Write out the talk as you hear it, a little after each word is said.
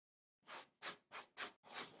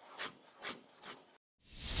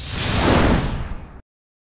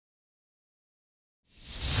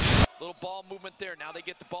little ball movement there. Now they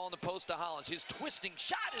get the ball in the post to Hollins. His twisting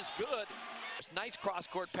shot is good. Nice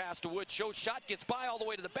cross-court pass to Wood. Show shot, gets by all the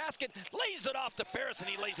way to the basket, lays it off to Ferris, and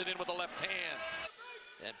he lays it in with the left hand.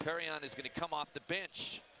 And Perrion is going to come off the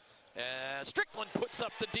bench. Strickland puts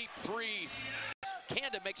up the deep three.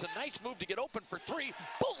 Kanda makes a nice move to get open for three.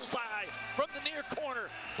 Bullseye from the near corner.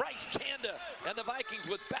 Bryce Kanda and the Vikings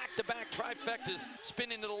with back-to-back trifectas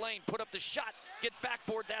spin into the lane, put up the shot, get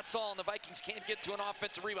backboard, that's all, and the Vikings can't get to an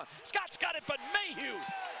offensive rebound. Scott's got it, but Mayhew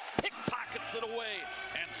pickpockets it away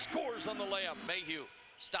and scores on the layup. Mayhew,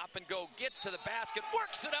 stop and go, gets to the basket,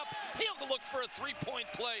 works it up. He'll look for a three-point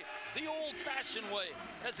play the old-fashioned way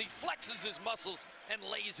as he flexes his muscles and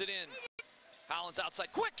lays it in. Hollins outside,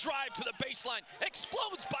 quick drive to the baseline,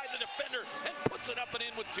 explodes by the defender and puts it up and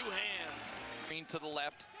in with two hands. Green to the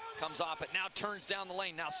left, comes off it, now turns down the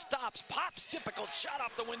lane, now stops, pops, difficult shot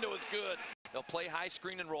off the window is good. They'll play high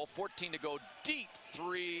screen and roll, 14 to go, deep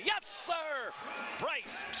three, yes sir!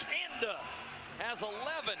 Bryce Kanda has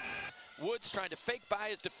 11. Woods trying to fake by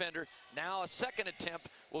his defender. Now a second attempt,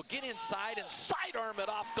 will get inside and sidearm it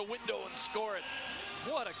off the window and score it.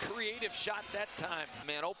 What a creative shot that time.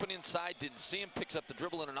 Man open inside, didn't see him, picks up the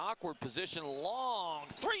dribble in an awkward position. Long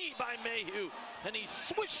three by Mayhew, and he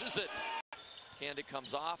swishes it. Kanda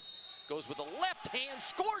comes off, goes with the left hand,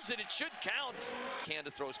 scores it, it should count. Kanda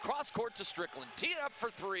throws cross court to Strickland, tee it up for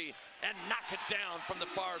three, and knock it down from the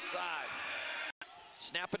far side.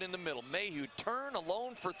 Snap it in the middle. Mayhew turn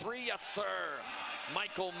alone for three. Yes, sir.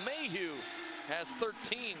 Michael Mayhew has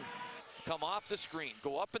 13. Come off the screen.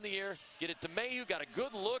 Go up in the air. Get it to Mayhew. Got a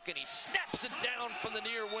good look, and he snaps it down from the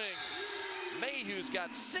near wing. Mayhew's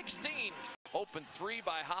got 16. Open three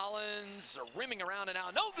by Hollins. Rimming around and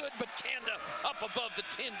out. No good, but Kanda up above the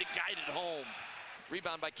 10 to guide it home.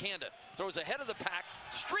 Rebound by Kanda. Throws ahead of the pack.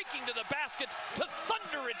 Streaking to the basket to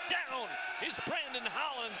thunder it down is Brandon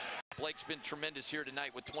Hollins. Blake's been tremendous here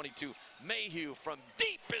tonight with 22. Mayhew from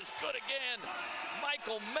deep is good again.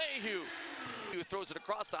 Michael Mayhew, who throws it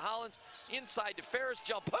across to Hollins. Inside to Ferris.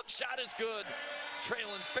 Jump hook shot is good.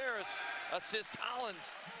 Traylon Ferris assists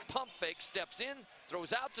Hollins. Pump fake, steps in,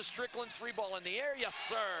 throws out to Strickland. Three ball in the air. Yes,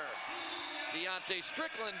 sir. Deontay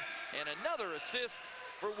Strickland and another assist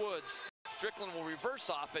for Woods. Strickland will reverse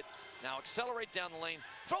off it. Now accelerate down the lane,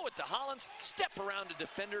 throw it to Hollins, step around the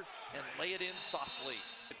defender, and lay it in softly.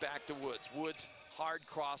 Back to Woods. Woods, hard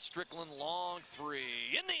cross. Strickland, long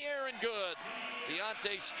three. In the air and good.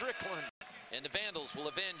 Deontay Strickland. And the Vandals will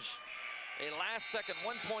avenge a last-second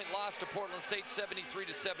one-point loss to Portland State,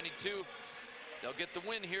 73-72. They'll get the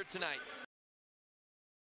win here tonight.